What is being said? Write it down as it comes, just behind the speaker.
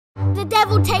The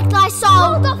devil take thy soul!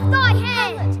 Hold off thy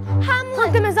hand! Hamlet!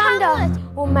 Put them as under!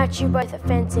 We'll match you both at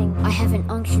fencing. I have an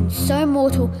unction so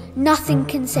mortal, nothing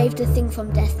can save the thing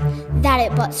from death, that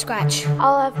it but scratch.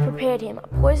 I'll have prepared him a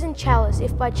poisoned chalice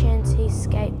if by chance he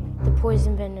escape the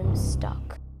poison venom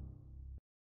stuck.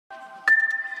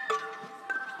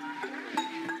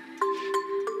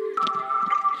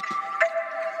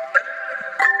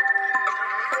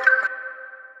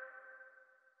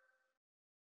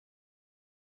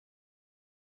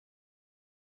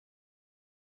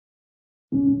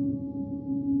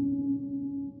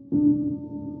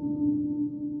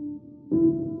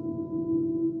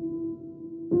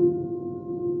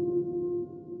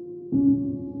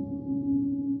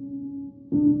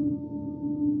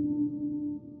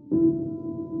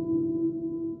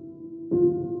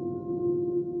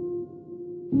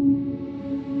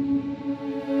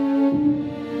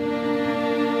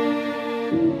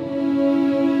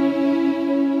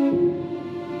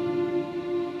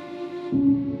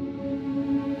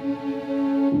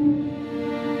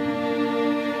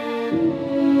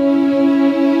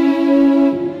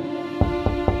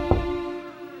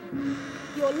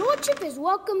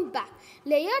 Welcome back.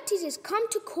 Laertes is come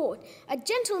to court, a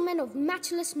gentleman of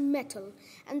matchless mettle,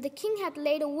 and the king hath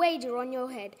laid a wager on your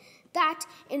head, that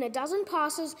in a dozen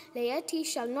passes Laertes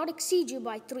shall not exceed you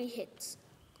by 3 hits.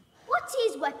 What's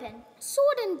his weapon?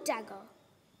 Sword and dagger.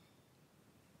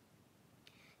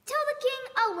 Tell the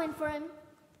king I'll win for him,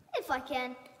 if I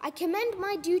can. I commend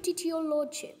my duty to your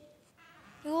lordship.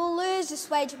 You will lose this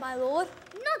wager, my lord.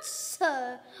 Not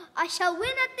so. I shall win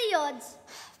at the odds.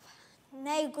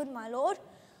 Nay, good my lord.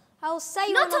 I will say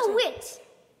you not a whit.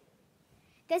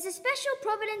 There's a special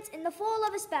providence in the fall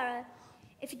of a sparrow.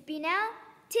 If it be now,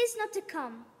 'tis not to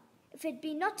come. If it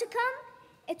be not to come,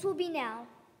 it will be now.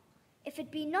 If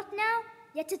it be not now,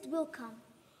 yet it will come.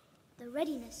 The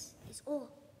readiness is all.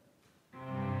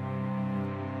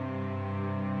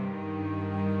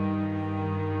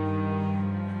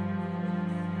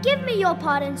 Give me your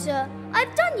pardon, sir.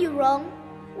 I've done you wrong.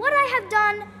 What I have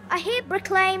done, I here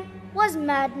proclaim, was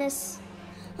madness.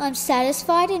 I'm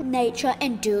satisfied in nature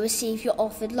and do receive your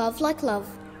offered love like love.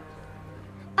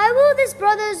 I will this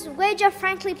brother's wager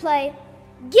frankly play.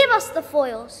 Give us the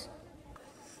foils.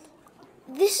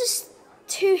 This is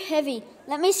too heavy.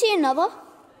 Let me see another.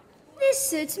 This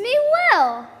suits me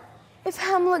well. If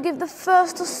Hamlet give the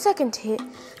first or second hit,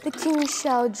 the king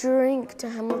shall drink to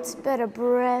Hamlet's better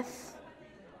breath.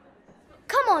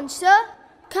 Come on, sir.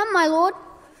 Come, my lord.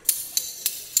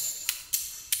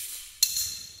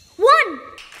 1.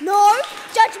 No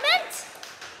judgment.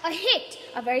 A hit,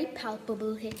 a very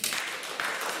palpable hit.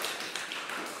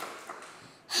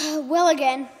 Well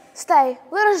again. Stay,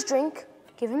 let us drink.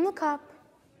 Give him the cup.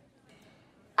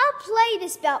 I'll play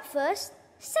this bout first.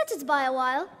 Set it by a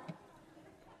while.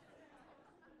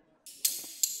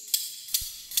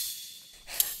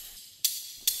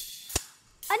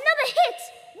 Another hit.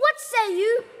 What say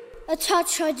you? A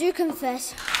touch, I do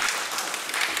confess.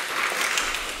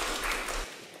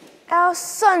 Our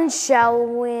son shall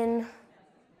win.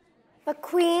 The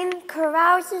queen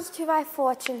carouses to thy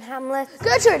fortune, Hamlet.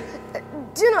 Gertrude,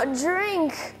 do not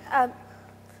drink.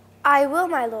 I will,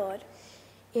 my lord.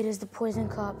 It is the poison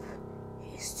cup.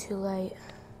 It's too late.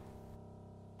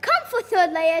 Come for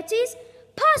third, Laertes.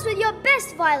 Pass with your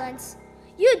best violence.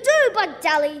 You do but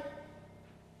dally.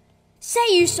 Say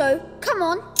you so. Come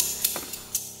on.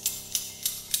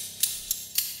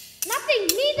 Nothing,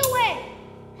 neither way.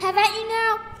 Have at you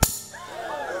now.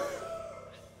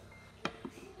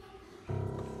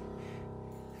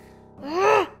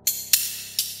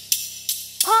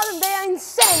 Pardon, they are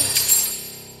insane.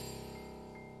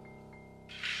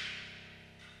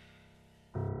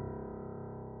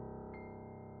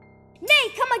 Nay,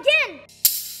 come again.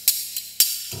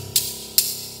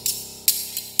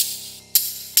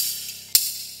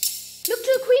 Look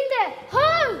to the queen there.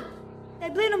 Ho! They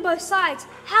bleed on both sides.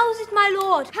 How is it, my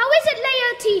lord? How is it,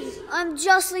 Laertes? I'm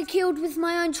justly killed with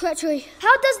my own treachery.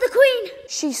 How does the queen?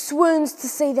 She swoons to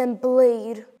see them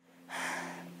bleed.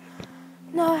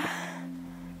 No,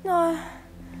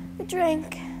 the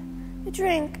drink.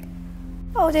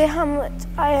 Oh dear Hamlet,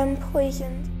 I am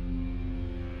poisoned.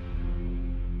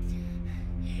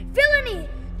 Villainy!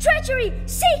 Treachery!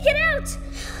 Seek it out!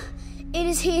 It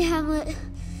is here, Hamlet.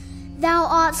 Thou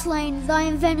art slain, thy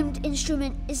envenomed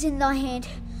instrument is in thy hand.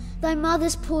 Thy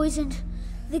mother's poisoned,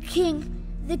 the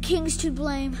king's to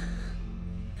blame.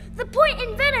 The point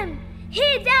in venom!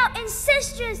 Hear thou,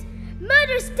 incestuous,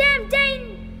 murderous damned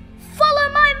Dane!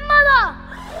 Follow my mother!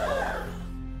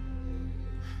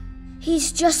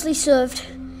 He's justly served.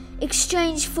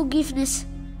 Exchange forgiveness,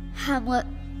 Hamlet.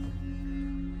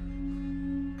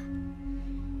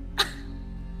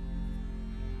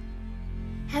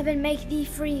 heaven make thee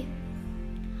free.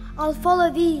 I'll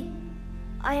follow thee,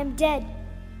 I am dead.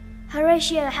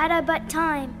 Horatio, had I but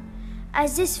time,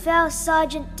 as this fell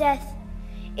Sergeant Death,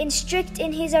 strict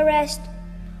in his arrest,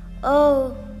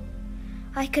 oh,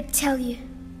 I could tell you,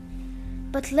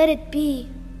 but let it be.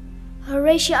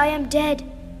 Horatio, I am dead.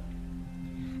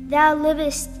 Thou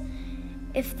livest,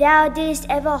 if thou didst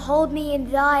ever hold me in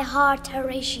thy heart,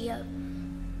 Horatio.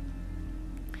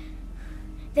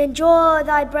 Then draw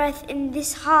thy breath in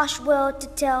this harsh world to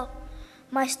tell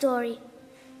my story.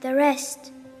 The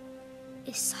rest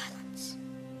is silence.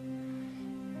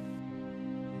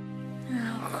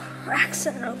 Oh, cracks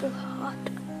a noble heart.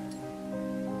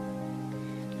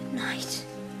 Night,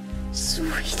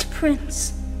 sweet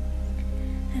prince,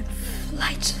 and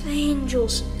flights of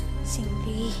angels sing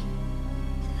thee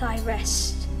thy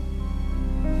rest.